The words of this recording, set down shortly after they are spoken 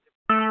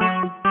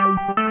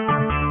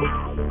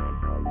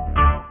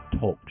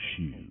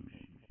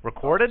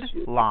recorded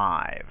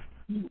live.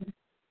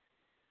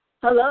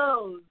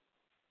 Hello.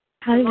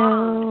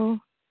 Hello.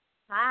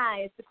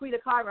 Hi, it's Aquita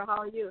Carver. How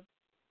are you?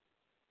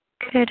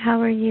 Good.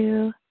 How are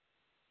you?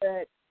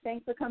 Good.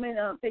 Thanks for coming.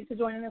 Thanks for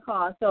joining the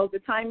call. So the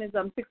time is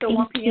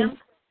 6:01 p.m.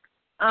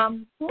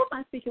 Who am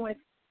I speaking with?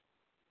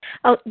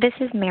 Oh, this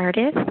is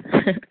Meredith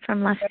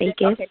from Las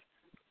Vegas. Okay.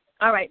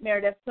 All right,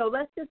 Meredith. So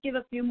let's just give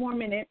a few more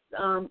minutes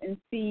and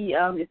see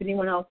if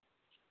anyone else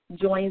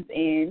joins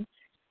in.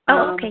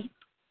 Okay.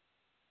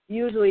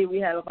 Usually we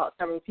have about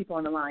several people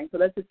on the line, so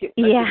let's just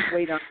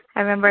wait on. I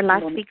remember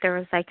last week there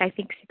was I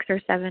think 6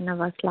 or 7 of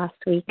us last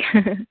week.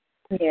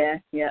 Yeah.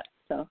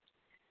 So,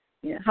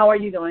 how are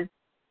you doing?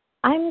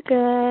 I'm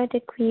good,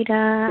 Aquita.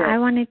 Good. I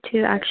wanted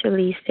to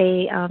actually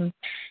say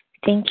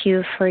thank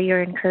you for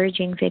your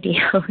encouraging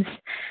videos.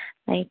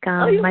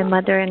 My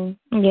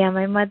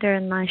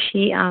mother-in-law,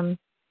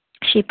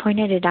 she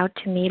pointed it out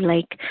to me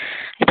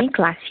I think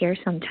last year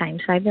sometime.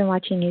 So I've been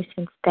watching you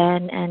since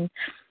then, and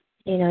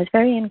it's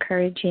very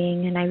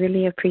encouraging, and I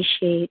really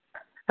appreciate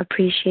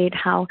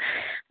how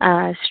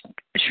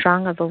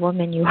strong of a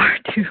woman you are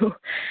too.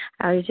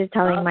 I was just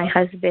telling my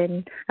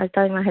husband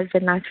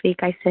last week,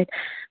 I said,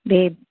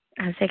 babe,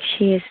 I was like,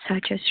 she is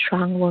such a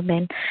strong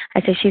woman.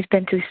 I said, she's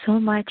been through so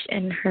much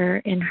in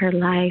her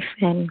life,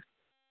 and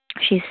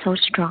she's so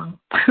strong.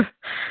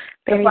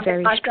 Very,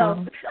 very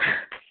strong.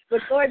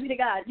 But glory be to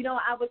God.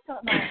 I was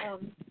telling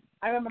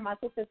I remember my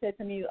sister said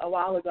to me a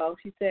while ago,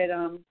 she said,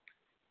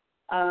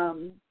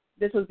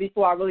 this was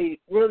before I really,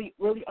 really,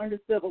 really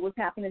understood what was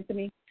happening to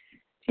me.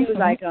 She was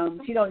like,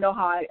 she don't know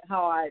how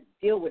I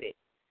deal with it.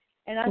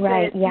 And I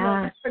said,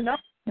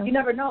 you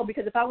never know,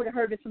 because if I would have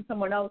heard this from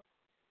someone else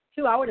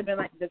too, I would have been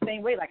like the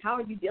same way. Like, how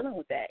are you dealing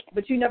with that?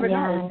 But you never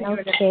know. No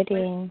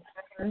kidding.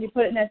 When you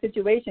put in that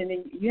situation,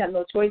 and you have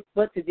no choice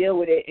but to deal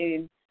with it,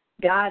 and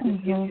God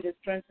just gives you the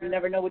strength. You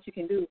never know what you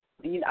can do.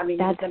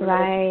 That's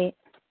right.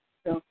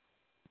 So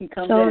he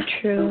comes so in.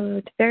 True.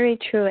 It's very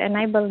true, and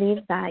I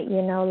believe that.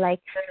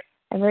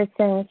 Ever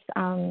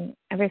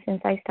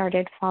since I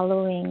started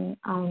following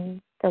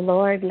the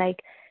Lord,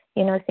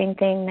 same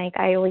thing.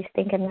 I always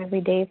thank Him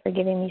every day for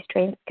giving me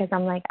strength, because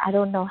I'm like, I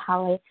don't know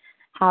how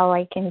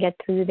I can get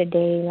through the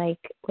day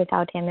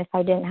without Him. If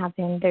I didn't have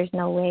Him, there's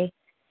no way,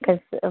 because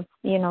of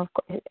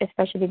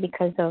especially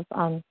because of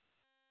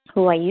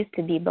who I used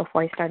to be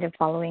before I started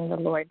following the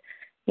Lord.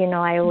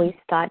 I always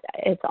thought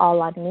it's all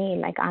on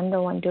me, I'm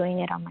the one doing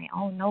it on my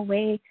own. No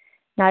way.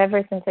 Not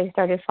ever since I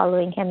started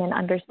following Him and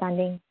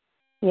understanding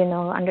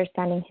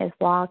His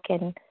walk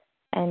and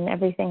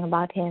everything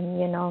about Him,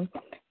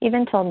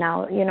 even till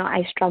now,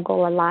 I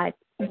struggle a lot.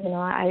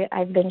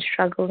 I've been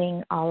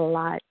struggling a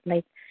lot,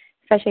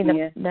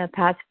 especially the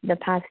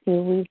past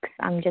few weeks.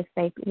 I'm just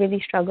really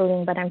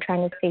struggling, but I'm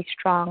trying to stay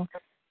strong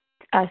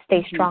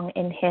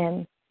in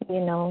Him,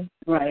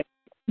 Right.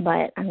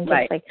 But I'm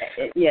just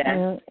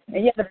and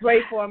you have to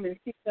pray for Him and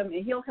seek Him,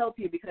 and He'll help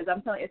you, because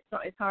I'm telling you,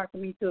 it's hard for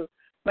me too.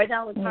 Right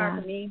now, it's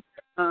hard for me.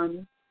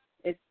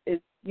 It's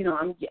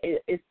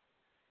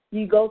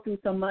you go through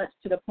so much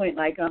to the point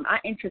I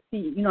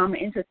intercede. I'm an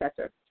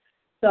intercessor.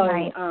 So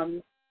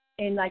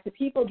and the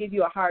people give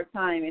you a hard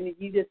time, and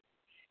you just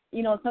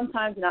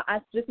sometimes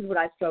this is what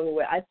I struggle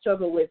with. I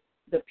struggle with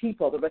the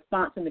people, the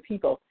response from the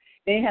people.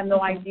 They have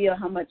no idea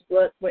how much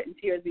blood, sweat, and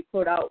tears we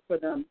put out for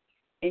them,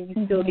 and you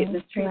still get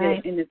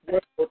mistreated in this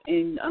world.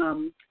 And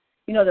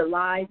the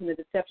lies and the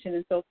deception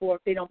and so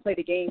forth. They don't play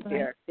the game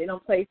fair. They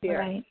don't play fair.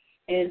 Right.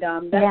 And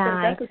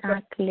that's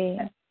exactly.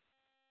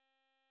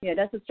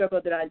 That's a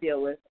struggle that I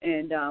deal with,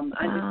 and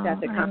I just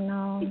have to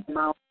constantly keep them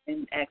out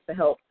and ask for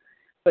help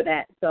for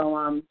that. So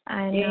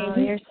I know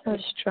you're so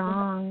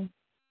strong.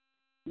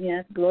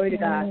 Yes, glory to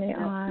God. You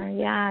are.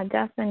 Yeah,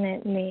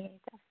 definitely.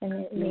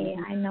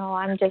 I know.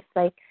 I'm just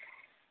I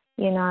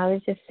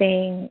was just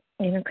saying,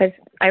 because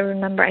I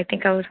remember, I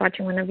think I was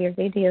watching one of your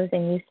videos,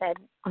 and you said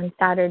on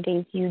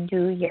Saturdays you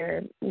do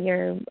your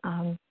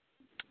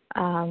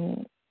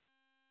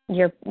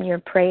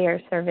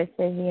prayer services,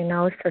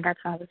 so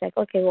that's why I was like,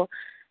 okay, well,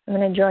 I'm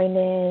going to join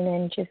in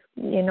and just,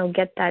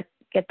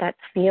 get that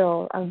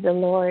feel of the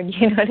Lord,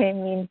 you know what I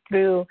mean,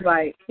 through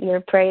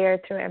your prayer,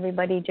 through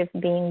everybody just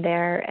being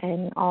there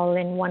and all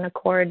in one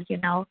accord,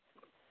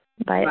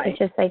 But it's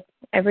just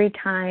every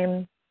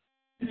time,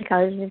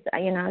 I was just, I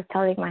was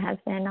telling my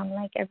husband, I'm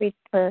like,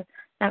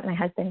 not my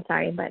husband,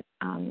 sorry, but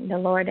the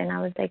Lord, and I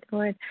was like,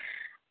 Lord,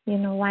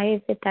 why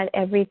is it that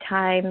every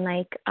time,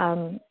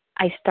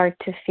 I start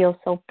to feel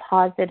so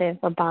positive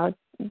about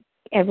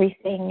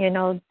everything,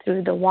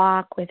 through the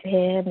walk with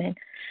Him and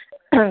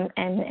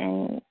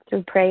and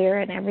through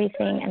prayer and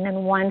everything, and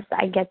then once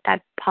I get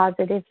that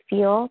positive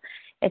feel,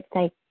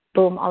 it's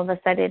boom, all of a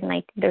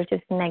sudden there's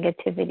just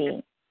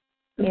negativity,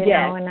 you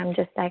know, and I'm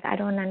just I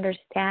don't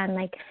understand,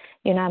 I'm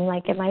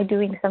am I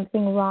doing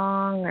something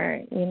wrong,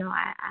 or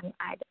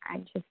I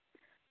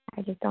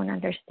just don't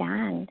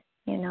understand,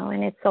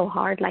 and it's so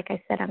hard. Like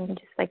I said, I'm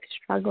just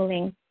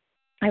struggling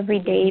every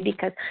day,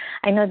 because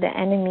I know the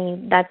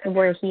enemy, that's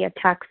where he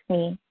attacks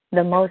me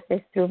the most,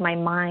 is through my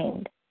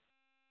mind.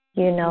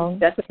 He's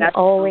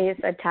always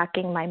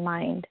attacking my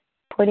mind.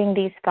 putting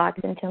these thoughts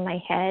into my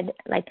head.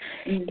 Like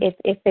if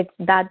it's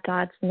bad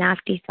thoughts,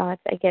 nasty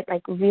thoughts, I get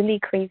like really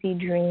crazy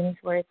dreams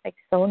where it's like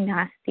so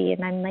nasty,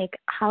 and I'm like,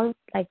 how,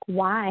 like,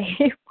 why?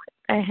 What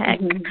the heck?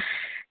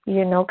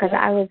 You know, because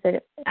I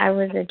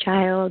was a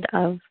child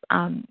of,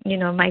 you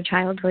know, my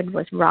childhood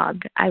was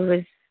robbed. I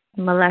was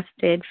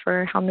molested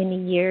for how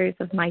many years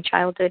of my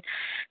childhood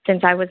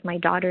since I was my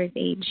daughter's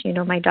age. You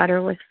know, my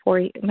daughter's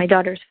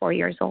 4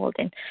 years old,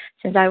 and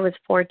since I was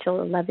 4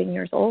 till 11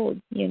 years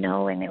old, you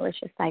know, and it was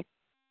just like,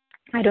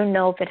 I don't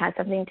know if it has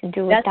something to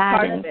do with that's that.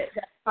 Part of it.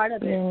 That's part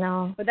of it. You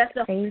know, but that's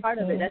the crazy. part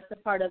of it. That's the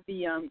part of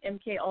the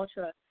MK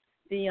Ultra,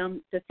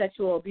 the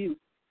sexual abuse.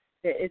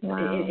 It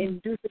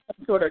induces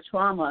some sort of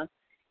trauma,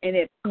 and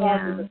it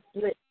causes a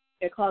split.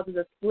 It causes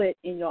a split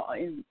in your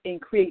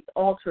and creates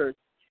altars.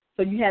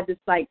 So you have this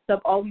like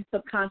all these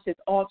subconscious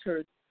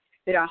altars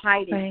that are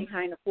hiding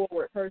behind a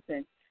forward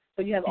person.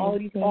 So you have all of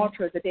these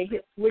altars that they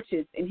hit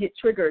switches and hit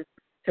triggers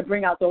to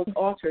bring out those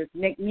altars.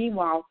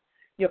 Meanwhile,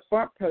 your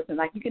front person,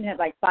 like you can have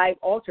like 5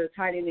 altars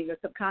hiding in your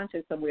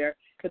subconscious somewhere,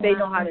 but they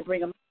know how to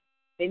bring them.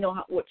 They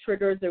know what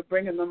triggers are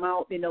bringing them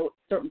out. They know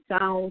certain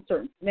sounds,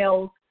 certain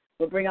smells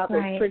will bring out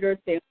those triggers.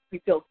 They'll make you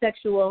feel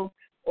sexual,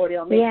 or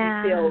they'll make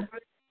you feel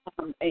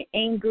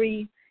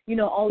angry. You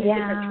know, all these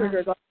different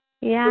triggers.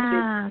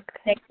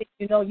 Next thing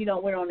you know, you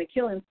don't went on a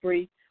killing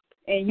spree,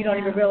 and you don't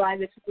even realize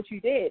that's what you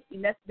did.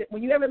 And that's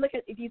when you ever look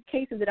at these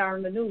cases that are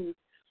in the news.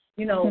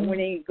 You know, when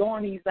they go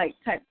on these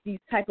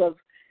type of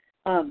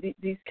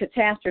these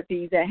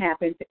catastrophes that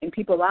happen in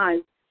people's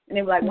lives, and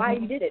they were like, why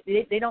you did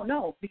it? They don't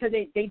know because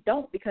they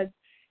don't, because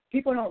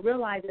people don't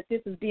realize that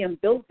this is being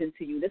built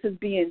into you. This is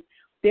being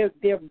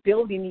they're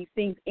building these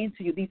things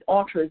into you. These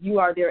altars, you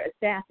are their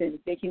assassin.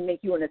 They can make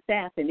you an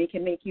assassin. They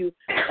can make you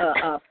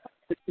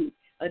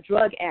a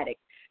drug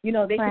addict. You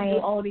know, they can do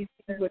all of these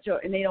things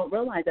and they don't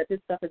realize that this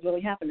stuff is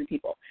really happening to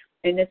people.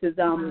 And this is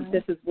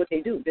what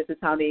they do. This is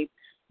how they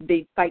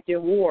fight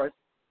their wars.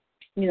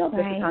 You know,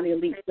 this is how the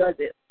elite does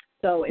it.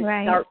 So it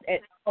starts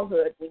at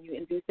childhood when you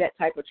induce that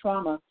type of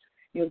trauma.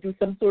 You'll do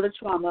some sort of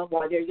trauma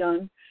while they're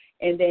young,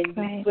 and then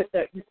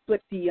you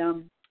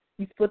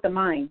split the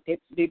mind.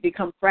 They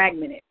become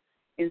fragmented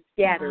and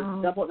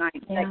scattered,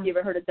 double-minded. Like, you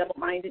ever heard of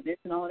double-mindedness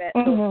and all of that?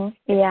 So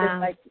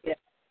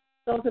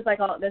So it's just like,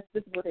 this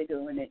is what they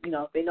do, and you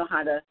know, they know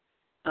how to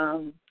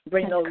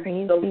bring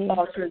those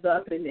altars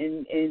up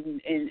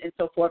and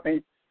so forth.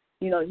 And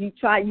you know, you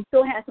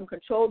still have some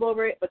control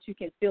over it, but you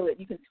can feel it.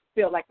 You can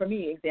feel, like for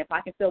me, example,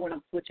 I can feel when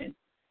I'm switching.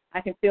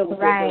 I can feel what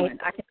they're doing.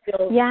 I can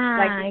feel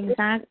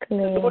exactly.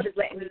 The Lord is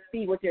letting me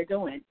see what they're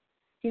doing.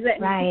 He's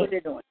letting me see what they're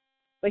doing,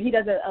 but He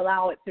doesn't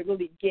allow it to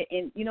really get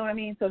in. You know what I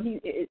mean? So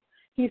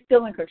He's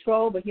still in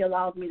control, but He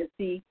allows me to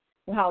see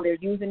how they're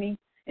using me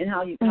and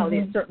how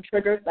there's certain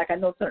triggers. Like I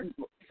know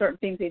certain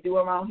things they do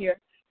around here,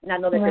 and I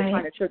know that they're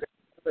trying to trigger,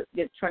 but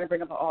they're trying to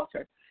bring up an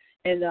altar.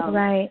 And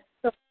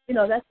so you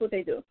know, that's what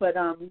they do. But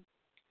you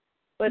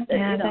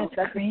know,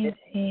 that's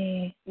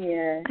crazy.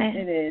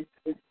 It is.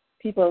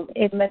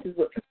 It messes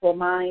with people's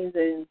minds,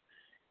 and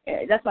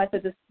that's why I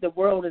said the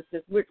world is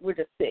just we're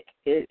just sick.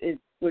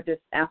 We're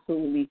just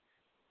absolutely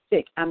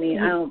sick. I mean,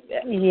 I don't.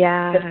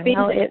 The thing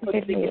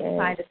that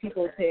inside of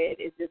people's head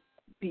is just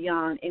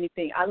beyond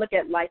anything. I look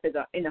at life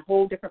in a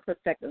whole different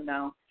perspective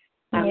now.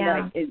 I'm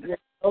like,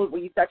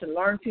 when you start to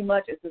learn too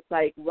much, it's just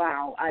like,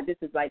 wow, this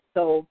is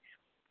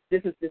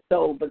just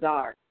so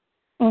bizarre.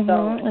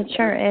 So, it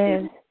sure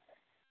is.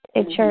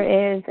 It sure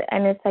is,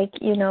 and it's like,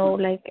 you know,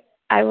 like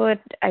I would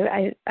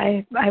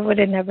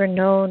have never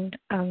known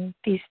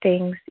these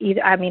things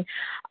either. I mean,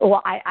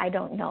 well, I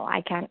don't know.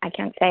 I can't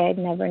say I'd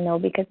never know,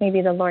 because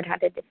maybe the Lord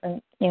had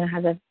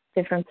has a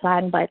different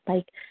plan. But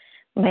like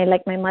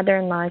my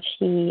mother-in-law,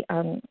 she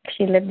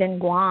lived in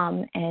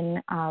Guam,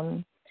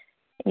 and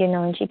you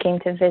know, and she came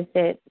to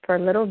visit for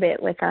a little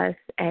bit with us.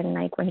 And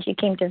like when she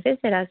came to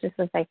visit us, this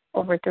was like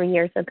over 3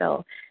 years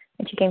ago,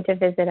 and she came to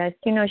visit us,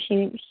 you know,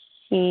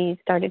 she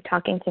started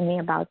talking to me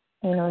about,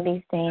 you know,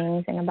 these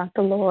things and about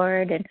the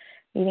Lord and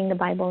reading the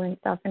Bible and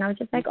stuff. And I was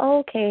just like, oh,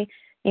 okay.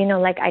 You know,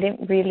 like I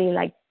didn't really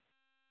like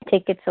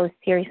take it so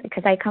seriously,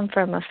 because I come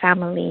from a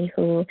family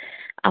who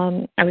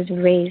I was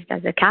raised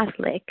as a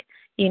Catholic,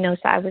 you know,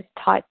 so I was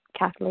taught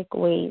Catholic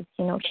ways.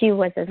 You know, she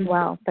was as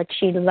well, but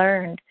she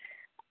learned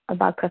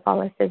about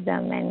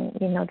Catholicism, and,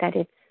 you know, that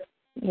it's,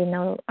 you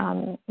know,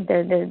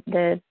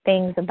 the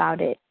things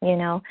about it, you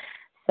know.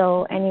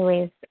 So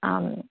anyways,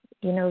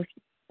 you know,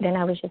 then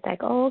I was just like,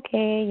 oh,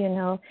 okay, you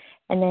know.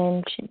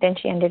 And then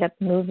she ended up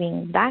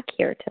moving back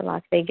here to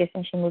Las Vegas,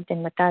 and she moved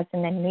in with us.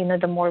 And then, you know,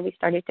 the more we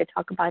started to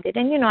talk about it,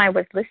 and, you know, I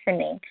was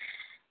listening,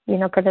 you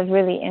know, because I was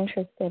really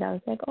interested. I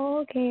was like, oh,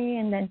 okay.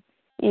 And then,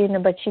 you know,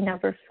 but she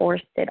never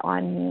forced it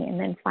on me. And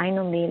then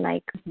finally,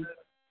 like,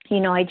 you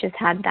know, I just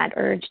had that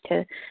urge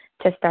to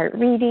start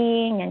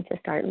reading and to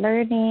start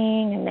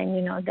learning. And then,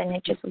 you know, then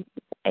it just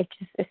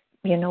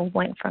you know,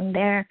 went from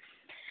there.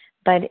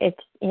 But it's,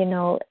 you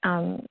know,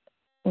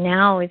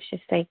 now it's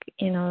just like,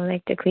 you know,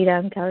 like Daquita,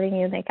 I'm telling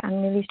you, like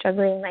I'm really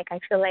struggling. Like I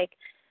feel like,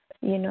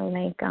 you know,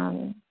 like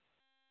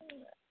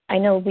I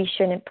know we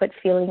shouldn't put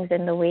feelings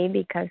in the way,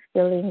 because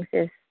feelings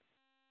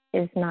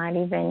is not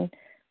even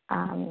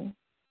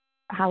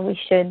how we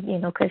should,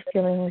 because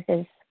feelings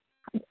is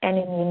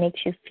enemy makes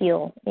you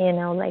feel,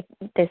 like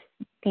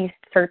these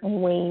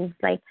certain ways,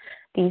 like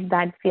these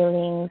bad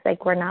feelings,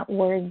 like we're not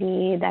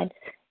worthy, that,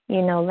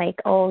 like,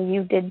 oh,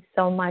 you did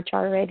so much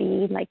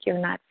already, like you're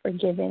not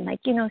forgiven, like,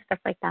 stuff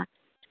like that.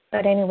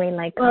 But anyway,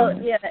 like, well,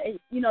 yeah,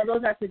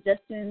 those are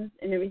suggestions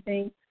and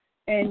everything.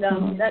 And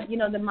that,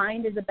 the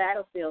mind is a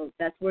battlefield.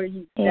 That's where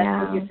that's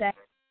where you're attacked.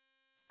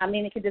 I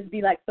mean, it could just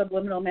be like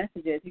subliminal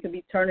messages. You could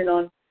be turning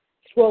on,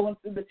 scrolling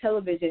through the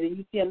television, and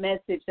you see a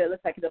message that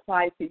looks like it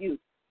applies to you.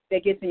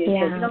 That gets in your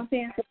head. You know what I'm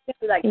saying? So it's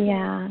like,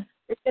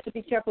 it's got to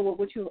be careful with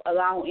what you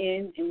allow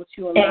in and what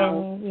you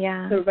allow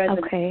to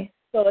resonate. Okay.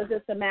 So it's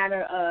just a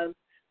matter of,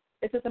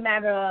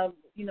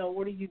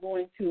 what are you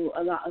going to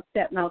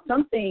accept? Now,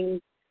 some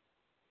things,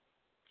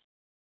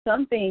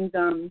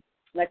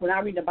 like when I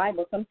read the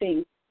Bible, some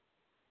things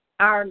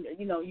are,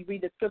 you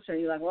read the scripture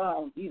and you're like,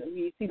 wow,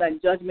 you see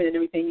like judgment and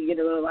everything, you get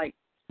a little like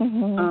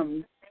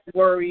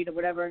worried or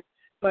whatever.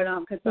 But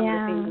because some of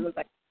the things look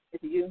like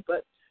it's you,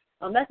 but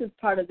that's just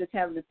part of just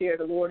having the fear of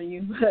the Lord in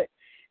you.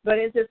 But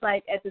it's just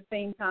like at the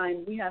same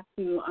time we have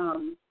to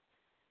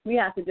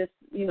just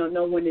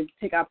know when to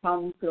take our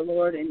problems to the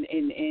Lord and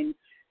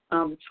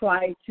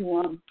try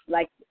to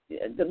like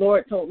the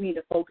Lord told me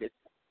to focus.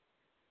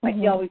 Like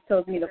He always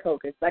tells me to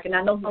focus. Like, and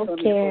I know He told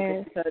me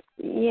to focus because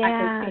I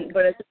can see.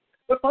 But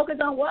we're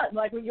focused on what?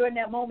 Like when you're in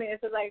that moment,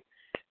 it's just like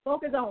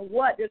focus on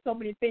what? There's so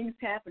many things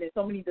happening,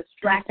 so many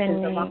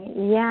distractions.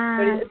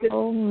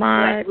 So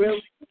much. Like,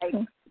 really,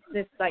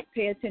 just like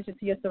pay attention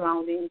to your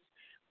surroundings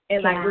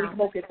and like really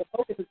focus. The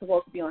focus is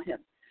supposed to be on Him.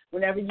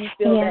 Whenever you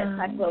feel that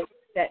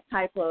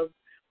type of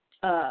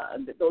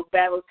those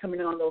battles coming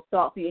on, those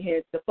thoughts in your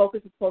head, the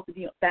focus is supposed to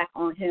be back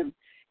on Him,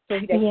 so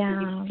He can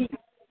give you peace,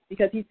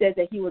 because He says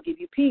that He will give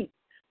you peace.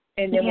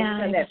 And then when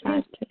you have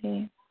that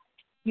peace,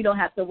 you don't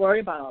have to worry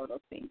about all of those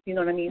things. You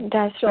know what I mean?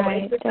 That's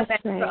right. It's just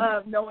a matter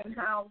of knowing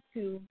how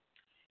to.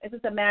 It's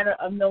just a matter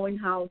of knowing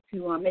how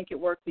to make it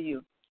work for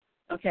you.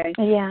 Okay.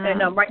 Yeah.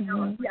 And right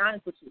now, I'll be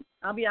honest with you.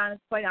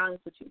 Quite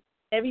honest with you.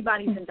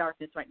 Everybody's in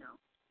darkness right now.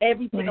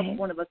 Every single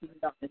one of us is in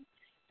darkness.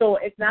 So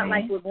it's not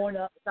like we're going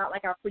up. It's not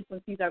like our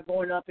frequencies are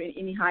going up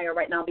any higher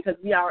right now, because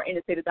we are in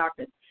a state of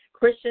darkness.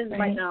 Christians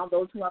right now,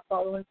 those who are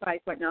following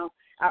Christ right now,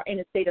 are in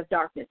a state of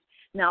darkness.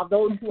 Now,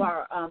 those who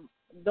are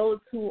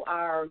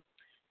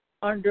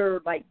under,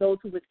 like those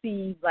who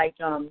receive like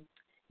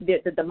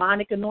the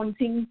demonic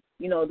anointing,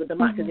 the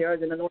demonic, because there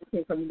is an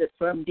anointing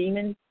from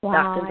demons,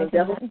 doctrines of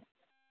devils.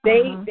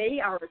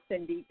 They are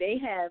ascending.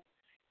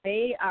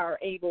 They are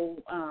able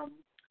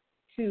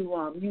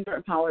to use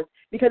certain powers,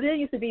 because it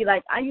used to be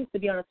like I used to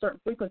be on a certain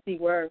frequency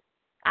where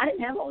I didn't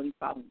have all these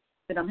problems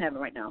that I'm having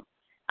right now.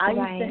 I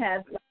used to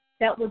have.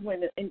 That was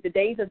when in the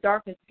days of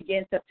darkness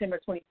began September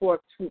 24th,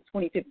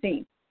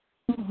 2015.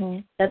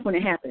 That's when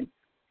it happened,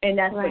 and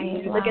that's when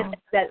you look at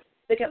that.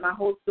 Look at my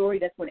whole story.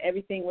 That's when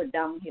everything went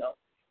downhill.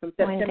 From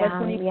September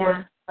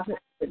 24th, it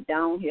went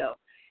downhill,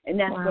 and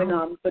that's when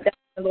But that's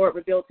when the Lord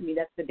revealed to me.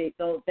 That's the day.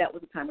 So that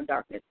was the time of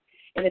darkness,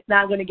 and it's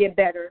not going to get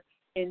better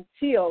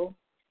until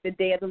the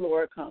day of the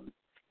Lord comes.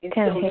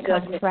 Until He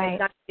comes, right? It's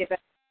not going to get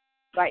better.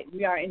 Right.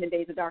 We are in the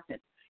days of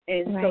darkness,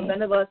 and so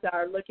none of us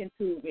are looking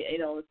to.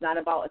 It's not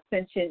about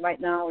ascension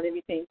right now and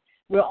everything.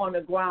 We're on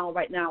the ground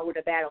right now where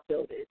the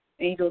battlefield is.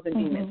 Angels and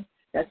demons.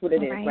 That's what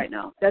it is right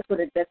now. That's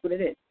what it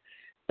is.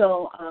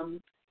 So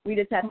we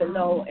just have to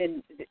know,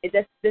 and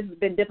this has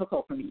been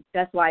difficult for me.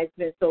 That's why it's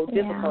been so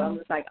difficult. I'm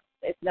just like,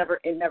 it never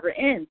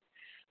ends.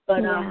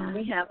 But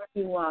we have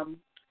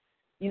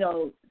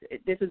to,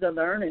 this is a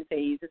learning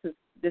phase.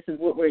 This is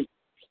what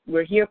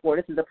we're here for.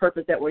 This is the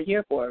purpose that we're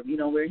here for.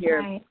 We're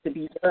here to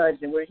be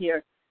judged, and we're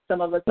here.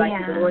 Some of us, like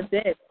the Lord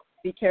said,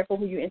 be careful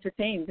who you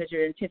entertain, because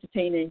you're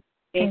entertaining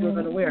angels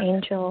unaware.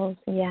 Angels,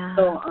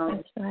 So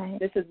that's right.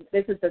 This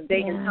is the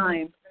day and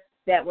time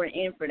that we're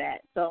in for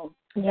that. So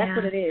that's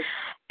what it is.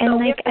 And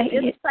so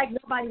it's like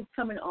nobody's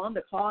coming on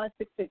the call at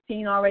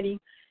 6:15 already.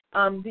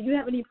 Do you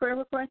have any prayer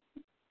requests?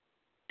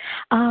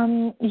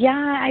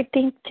 I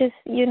think just,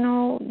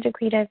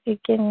 Jaquita, if you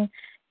can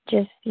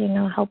just,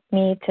 help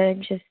me to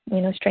just,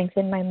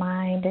 strengthen my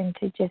mind and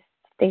to just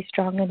stay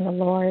strong in the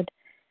Lord,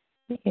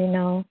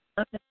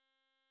 Okay.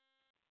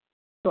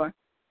 Sure.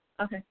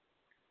 Okay.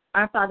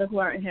 Our Father who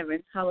art in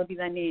heaven, hallowed be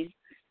thy name.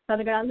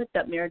 Father God, I lift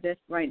up Meredith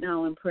right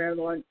now in prayer,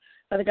 Lord.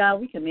 Father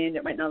God, we command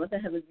it right now. Let the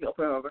heavens be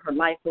open over her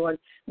life, Lord.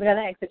 Father God,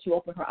 I ask that you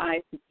open her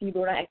eyes to see,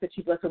 Lord. I ask that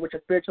you bless her with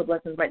your spiritual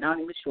blessings right now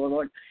in the shore,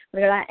 Lord.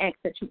 Father God, I ask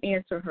that you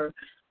answer her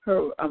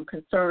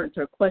concerns,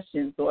 her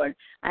questions, Lord.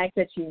 I ask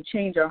that you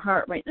change her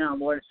heart right now,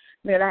 Lord.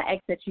 Father God, I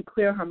ask that you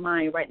clear her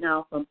mind right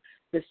now from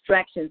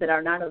distractions that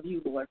are not of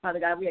you, Lord. Father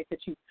God, we ask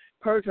that you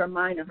purge her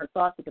mind and her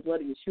thoughts with the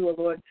blood of Yeshua,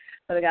 Lord.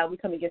 Father God, we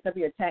come against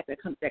every attack that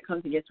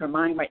comes against her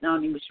mind right now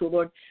in Yeshua,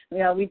 Lord.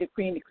 Father God, we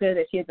decree and declare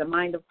that she has the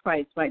mind of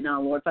Christ right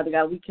now, Lord. Father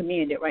God, we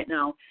command it right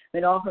now.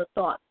 Let all her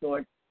thoughts,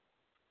 Lord,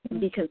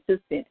 be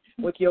consistent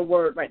with your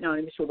word right now,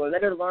 Lord.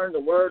 Let her learn the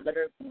word.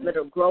 Let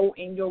her grow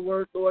in your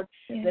word, Lord.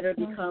 Let her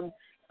become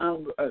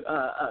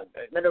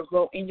let her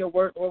grow in your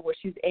word, Lord, where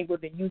she's able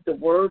to use the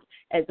word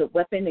as a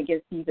weapon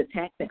against these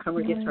attacks that come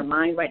against her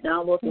mind right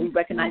now, Lord. So we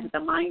recognize that the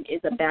mind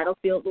is a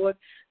battlefield, Lord.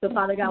 So,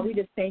 Father God, we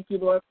just thank you,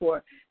 Lord,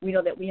 for we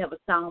know that we have a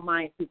sound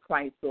mind through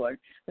Christ, Lord.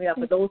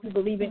 For those who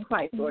believe in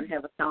Christ, Lord,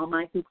 have a sound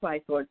mind through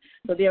Christ, Lord.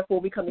 So, therefore,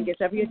 we come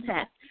against every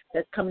attack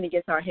that's coming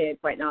against our heads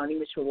right now in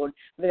English, Lord.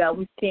 Father God,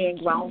 we stand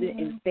grounded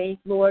in faith,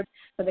 Lord.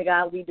 Father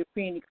God, we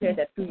decree and declare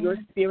that through your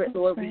spirit,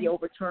 Lord, we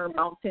overturn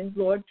mountains,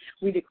 Lord.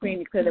 We decree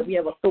and declare that we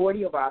have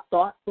authority over our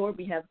thoughts, Lord.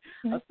 We have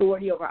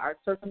authority over our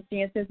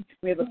circumstances.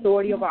 We have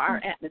authority over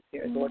our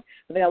atmosphere, Lord.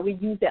 Father God, we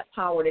use that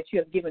power that you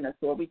have given us,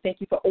 Lord. We thank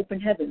you for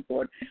open heavens,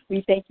 Lord.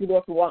 We thank you,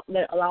 Lord, for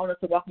allowing us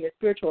to walk in your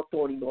spiritual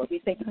authority, Lord.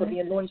 We thank you for the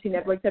anointing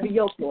that breaks every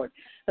yoke, Lord.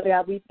 Father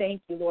God, we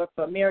thank you, Lord,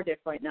 for Meredith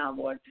right now,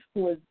 Lord,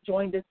 who has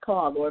joined this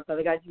call, Lord.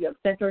 Father God, you have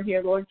sent her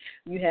here, Lord.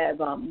 You have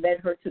led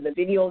her to the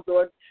videos,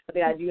 Lord. Father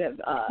God, you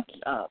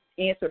have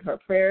answered her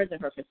prayers and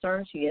her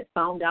concerns. She has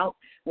found out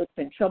what's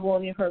been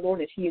troubling her, Lord,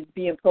 and she is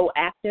being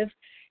proactive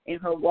in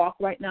her walk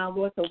right now,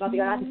 Lord. So, Father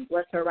God, I just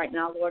bless her right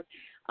now, Lord.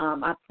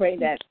 I pray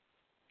that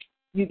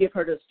you give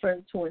her the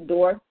strength to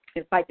endure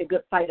and fight the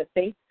good fight of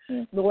faith,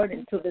 Lord,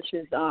 until this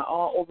is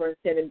all over and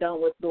said and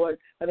done with, Lord.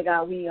 Father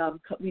God, we know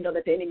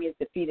that the enemy is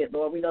defeated,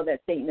 Lord. We know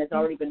that Satan has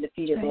already been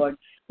defeated, Lord.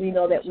 We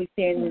know that we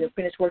stand in the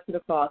finished work of the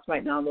cross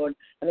right now, Lord.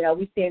 Father God,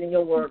 we stand in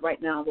your word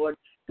right now, Lord,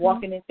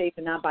 walking in faith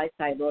and not by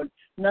sight, Lord.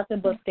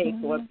 Nothing but faith,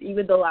 Lord.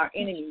 Even though our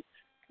enemies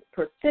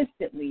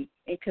persistently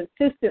and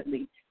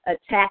consistently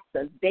attacks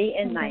us day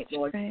and night,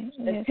 Lord,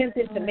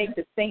 attempting to make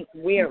the saints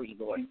weary,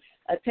 Lord,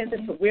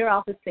 attempting to wear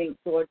out the saints,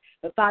 Lord.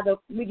 But Father,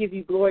 we give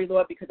you glory,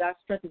 Lord, because our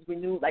strength is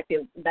renewed like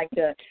the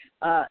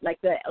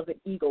of an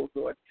eagle,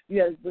 Lord.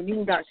 You have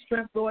renewed our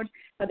strength, Lord.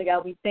 Father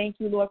God, we thank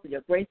you, Lord, for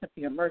your grace and for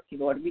your mercy,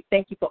 Lord. We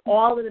thank you for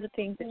all of the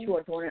things that you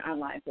are doing in our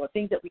lives, Lord,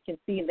 things that we can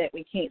see and that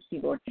we can't see,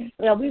 Lord. Father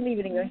God, we leave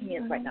it in your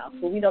hands right now.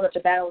 So we know that the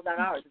battle is not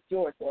ours, it's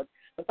yours, Lord.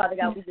 But Father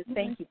God, we just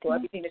thank you for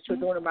everything that you're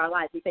doing in our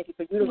lives. We thank you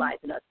for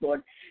utilizing us,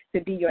 Lord,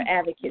 to be your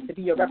advocate, to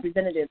be your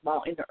representative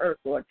while in the earth,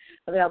 Lord.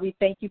 Father God, we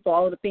thank you for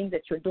all of the things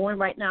that you're doing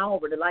right now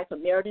over the life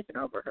of Meredith and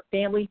over her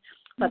family.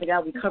 Father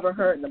God, we cover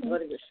her in the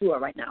blood of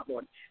Yeshua right now,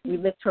 Lord. We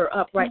lift her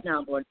up right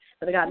now, Lord.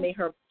 Father God, may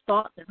her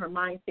thoughts and her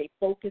mind stay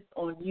focused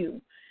on you.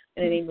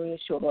 In the name of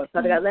Yeshua, Lord.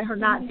 Father God, let her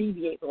not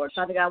deviate, Lord.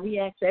 Father God, we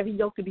ask every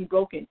yoke to be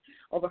broken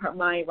over her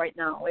mind right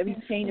now.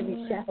 Every chain,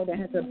 every shackle that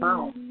has her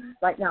bound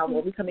right now,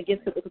 Lord. We come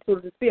against it with the sword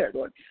of the Spirit,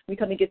 Lord. We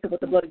come against it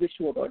with the blood of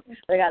Yeshua, Lord.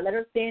 Father God, let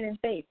her stand in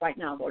faith right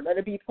now, Lord. Let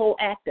her be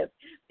proactive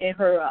in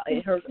her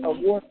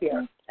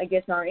warfare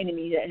against our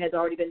enemy that has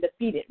already been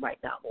defeated right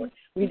now, Lord.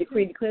 We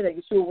decree and declare that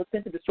Yeshua was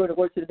sent to destroy the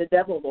works of the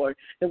devil, Lord.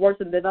 The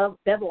works of the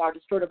devil are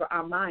destroyed over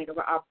our mind,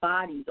 over our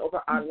bodies,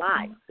 over our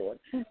lives, Lord,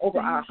 over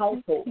our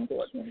households,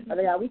 Lord.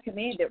 Father God, we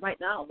command it right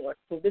now, Lord.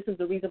 So this is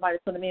the reason why the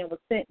Son of Man was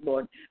sent,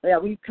 Lord. Father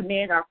God, we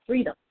command our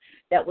freedom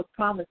that was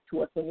promised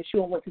to us when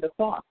Yeshua went to the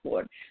cross,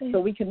 Lord.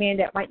 So we command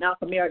that right now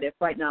for Meredith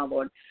right now,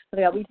 Lord.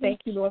 Father God, we thank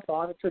you, Lord, for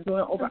all that you're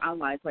doing over our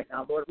lives right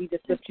now, Lord. We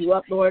just lift you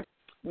up, Lord.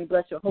 We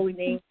bless your holy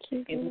name,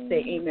 and we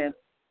say amen.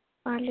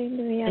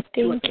 Hallelujah.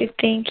 Thank you.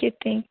 Thank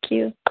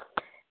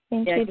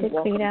you,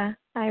 Dequita.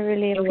 I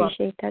really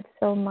appreciate that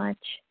so much.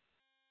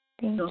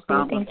 Thank you.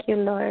 Thank you,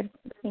 Lord.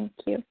 Thank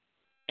you.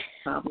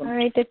 All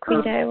right,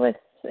 Dequita,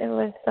 it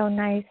was so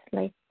nice,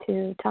 like,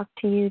 to talk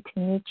to you, to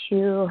meet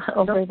you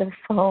over the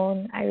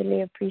phone. I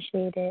really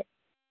appreciate it.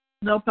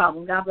 No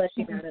problem. God bless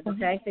you, Meredith.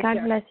 Okay. God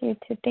bless you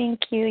too. Thank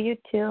you. You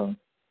too.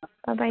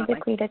 Bye-bye,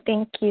 Dequita.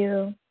 Thank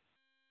you.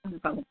 No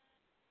problem.